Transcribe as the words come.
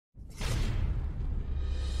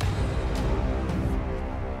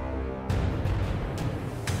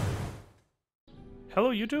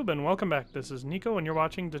Hello YouTube and welcome back. This is Nico and you're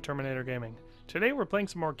watching Determinator Gaming. Today we're playing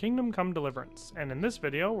some more Kingdom Come Deliverance, and in this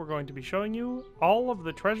video we're going to be showing you all of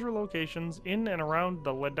the treasure locations in and around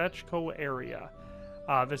the Ledetchko area.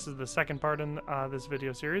 This is the second part in this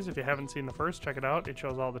video series. If you haven't seen the first, check it out. It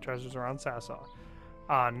shows all the treasures around Sassaw.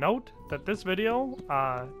 Note that this video,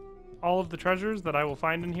 all of the treasures that I will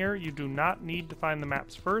find in here, you do not need to find the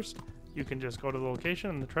maps first. You can just go to the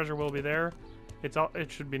location and the treasure will be there.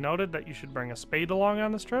 It should be noted that you should bring a spade along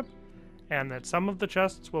on this trip, and that some of the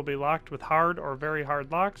chests will be locked with hard or very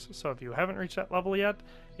hard locks, so if you haven't reached that level yet,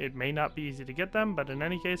 it may not be easy to get them, but in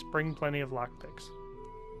any case, bring plenty of lockpicks.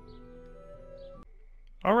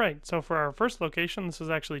 Alright, so for our first location, this is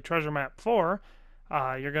actually treasure map 4.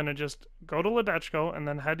 You're going to just go to Ledetchko and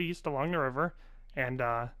then head east along the river, and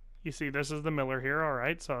you see this is the Miller here,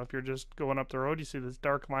 alright, so if you're just going up the road, you see this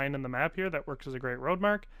dark line in the map here that works as a great road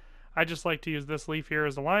mark. I just like to use this leaf here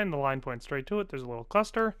as a line. The line points straight to it. There's a little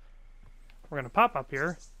cluster. We're going to pop up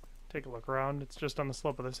here, take a look around. It's just on the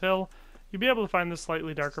slope of this hill. You'll be able to find this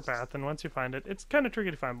slightly darker path, and once you find it, it's kind of tricky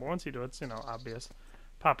to find, but once you do, it's, obvious.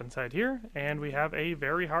 Pop inside here, and we have a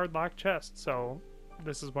very hard locked chest. So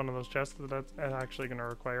this is one of those chests that's actually going to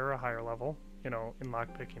require a higher level, in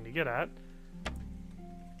lockpicking to get at.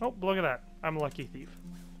 Oh, look at that. I'm a lucky thief.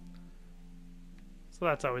 So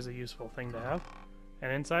that's always a useful thing to have.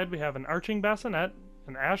 And inside we have an arching bassinet,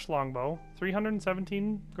 an ash longbow,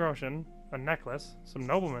 317 groschen, a necklace, some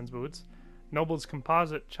nobleman's boots, noble's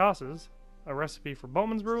composite chasses, a recipe for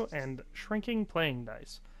boatman's brew, and shrinking playing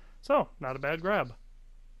dice. So, not a bad grab.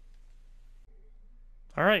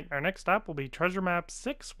 Alright, our next stop will be treasure map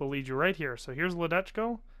 6. We'll lead you right here. So here's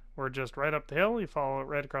Ledetchko. We're just right up the hill. You follow it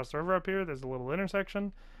right across the river up here. There's a little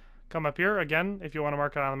intersection. Come up here. Again, if you want to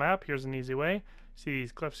mark it on the map, here's an easy way. See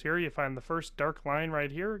these cliffs here? You find the first dark line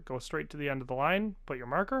right here. Go straight to the end of the line, put your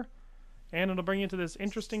marker, and it'll bring you to this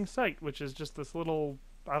interesting site, which is just this little,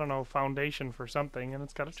 I don't know, foundation for something, and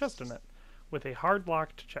it's got a chest in it, with a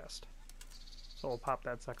hard-locked chest. So we'll pop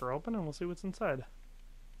that sucker open, and we'll see what's inside.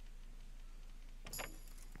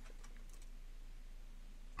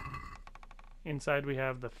 Inside we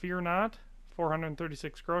have the Fear Not,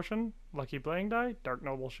 436 groschen, lucky playing die, dark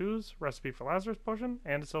noble shoes, recipe for Lazarus potion,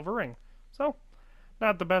 and a silver ring. So,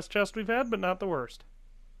 not the best chest we've had, but not the worst.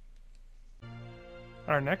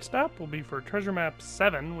 Our next stop will be for treasure map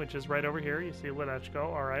 7, which is right over here. You see Ledetchko.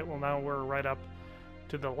 Alright, well now we're right up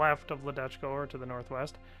to the left of Ledetchko, or to the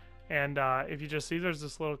northwest. And if you just see, there's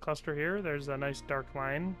this little cluster here. There's a nice dark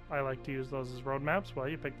line. I like to use those as road maps. Well,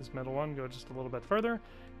 you pick this middle one, go just a little bit further,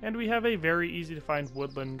 and we have a very easy to find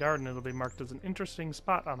woodland garden. It'll be marked as an interesting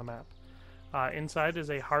spot on the map. Inside is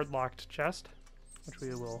a hard-locked chest, which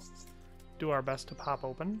we will do our best to pop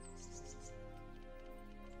open.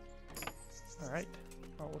 Alright,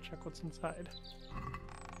 well, we'll check what's inside.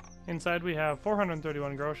 Inside we have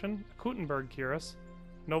 431 groschen, a Kutenberg cuirass,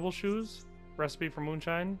 noble shoes, recipe for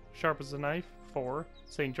moonshine, sharp as a knife, 4,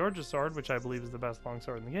 St. George's sword, which I believe is the best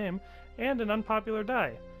longsword in the game, and an unpopular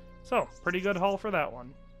die. So, pretty good haul for that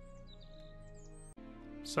one.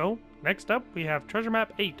 So, next up, we have treasure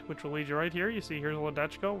map 8, which will lead you right here. You see here's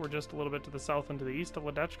Ledetchko. We're just a little bit to the south and to the east of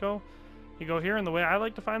Ledetchko. You go here, and the way I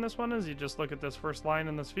like to find this one is you just look at this first line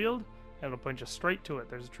in this field, and it'll point you straight to it.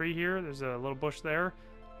 There's a tree here, there's a little bush there,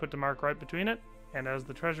 put the mark right between it, and as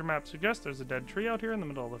the treasure map suggests, there's a dead tree out here in the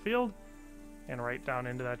middle of the field, and right down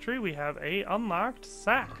into that tree we have a unlocked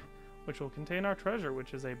sack, which will contain our treasure,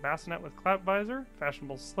 which is a bassinet with clap visor,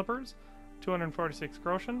 fashionable slippers, 246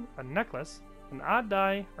 groschen, a necklace, an odd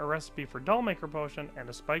die, a recipe for dollmaker potion, and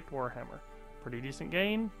a spiked warhammer. Pretty decent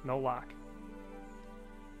gain, no lock.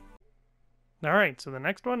 Alright, so the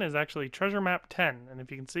next one is actually treasure map 10, and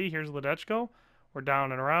if you can see, here's Ledetchko. We're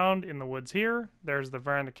down and around in the woods here. There's the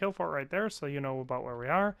Veranda Kill Fort right there, so you know about where we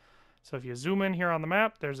are. So if you zoom in here on the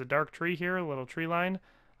map, there's a dark tree here, a little tree line.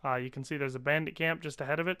 You can see there's a bandit camp just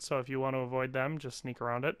ahead of it, so if you want to avoid them, just sneak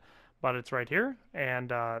around it. But it's right here,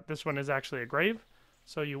 and this one is actually a grave,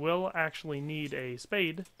 so you will actually need a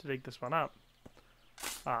spade to dig this one up.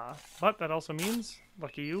 But that also means,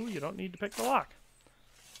 lucky you, you don't need to pick the lock.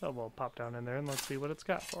 So we'll pop down in there and let's see what it's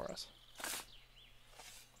got for us.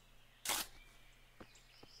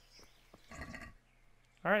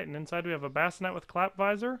 Alright, and inside we have a bassinet with clap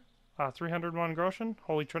visor, 301 groschen,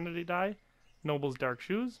 Holy Trinity die, Noble's dark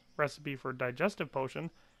shoes, recipe for digestive potion,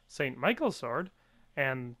 St. Michael's sword,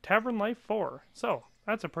 and Tavern Life 4. So,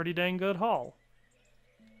 that's a pretty dang good haul.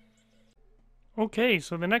 Okay,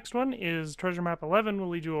 so the next one is treasure map 11. We'll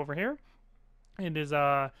lead you over here. It is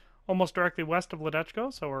almost directly west of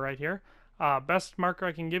Ledetchko, so we're right here. Best marker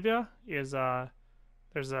I can give you is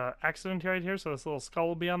there's an accident right here, so this little skull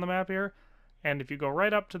will be on the map here. And if you go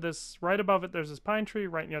right up to this, right above it, there's this pine tree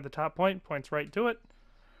right near the top point, points right to it.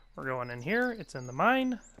 We're going in here, it's in the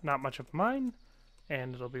mine, not much of a mine,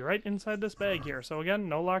 and it'll be right inside this bag here. So again,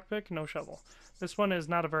 no lockpick, no shovel. This one is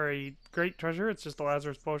not a very great treasure, it's just a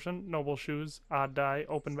Lazarus potion, noble shoes, odd die,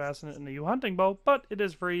 open bassinet, and a yew hunting bow, but it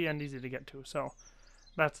is free and easy to get to, so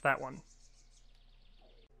that's that one.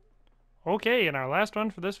 Okay, and our last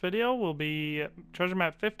one for this video will be treasure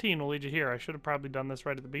map 15 will lead you here. I should have probably done this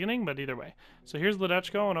right at the beginning, but either way. So here's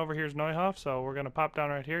Ledetchko, and over here's Neuhof, so we're going to pop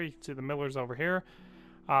down right here. You can see the millers over here.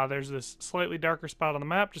 There's this slightly darker spot on the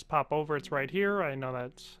map. Just pop over, it's right here. I know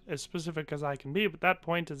that's as specific as I can be, but that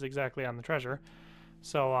point is exactly on the treasure.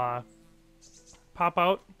 So pop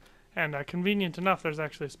out, and convenient enough, there's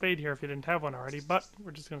actually a spade here if you didn't have one already, but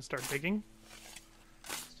we're just going to start digging.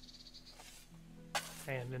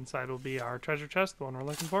 And inside will be our treasure chest, the one we're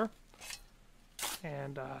looking for.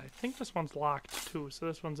 And I think this one's locked too, so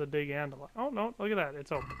this one's a dig and a lock. Oh no, look at that,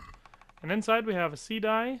 it's open. And inside we have a sea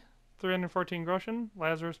dye, 314 groschen,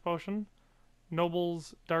 Lazarus potion,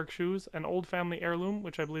 Noble's dark shoes, an old family heirloom,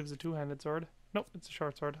 which I believe is a two-handed sword. Nope, it's a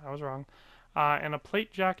short sword, I was wrong. And a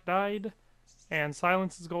plate jack dyed, and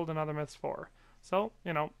silence is gold and other myths 4. So,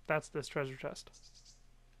 you know, that's this treasure chest.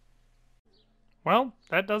 Well,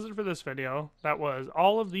 that does it for this video. That was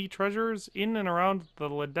all of the treasures in and around the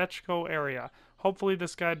Ledetchko area. Hopefully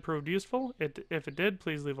this guide proved useful. If it did,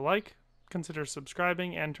 please leave a like. Consider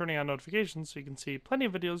subscribing and turning on notifications so you can see plenty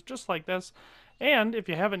of videos just like this. And if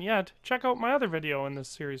you haven't yet, check out my other video in this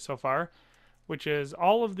series so far, which is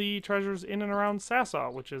all of the treasures in and around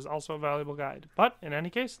Sassaw, which is also a valuable guide. But in any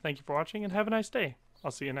case, thank you for watching and have a nice day. I'll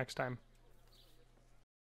see you next time.